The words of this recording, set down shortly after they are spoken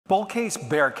Bull case,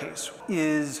 bear case.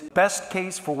 Is best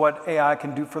case for what AI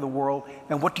can do for the world,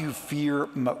 and what do you fear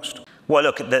most? Well,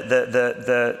 look,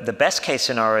 the best case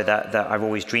scenario that I've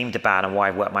always dreamed about, and why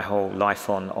I've worked my whole life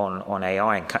on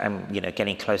AI, and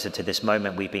getting closer to this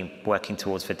moment we've been working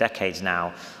towards for decades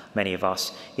now, many of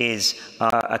us, is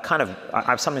a kind of,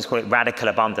 I've sometimes called it radical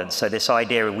abundance. So this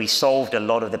idea, we solved a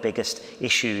lot of the biggest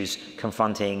issues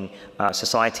confronting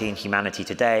society and humanity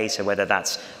today. So whether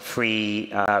that's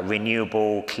free,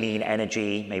 renewable, clean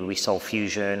energy, maybe we solve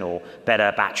fusion, or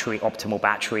better optimal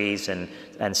batteries and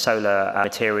solar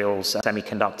materials,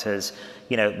 semiconductors,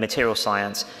 material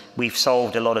science. We've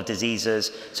solved a lot of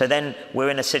diseases. So then we're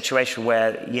in a situation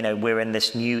where, we're in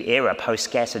this new era,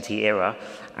 post-scarcity era,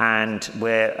 and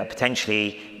where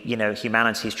potentially,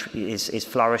 humanity is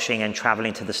flourishing and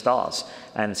traveling to the stars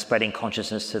and spreading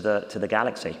consciousness to the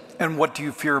galaxy. And what do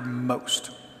you fear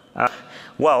most?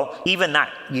 Well, even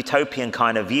that utopian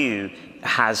kind of view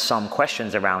has some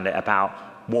questions around it about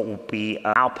what will be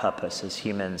our purpose as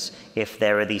humans if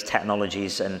there are these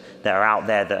technologies and that are out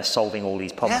there that are solving all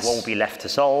these problems. Yes. What will be left to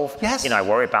solve? Yes. I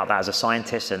worry about that as a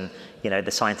scientist, and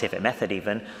the scientific method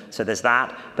even. So there's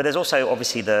that. But there's also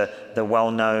obviously the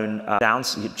well-known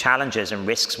challenges and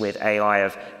risks with AI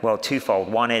of, well, twofold.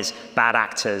 One is bad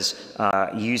actors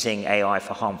using AI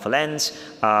for harmful ends,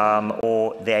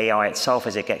 or the AI itself,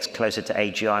 as it gets closer to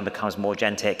AGI and becomes more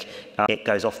agentic, it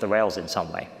goes off the rails in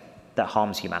some way that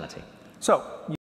harms humanity. So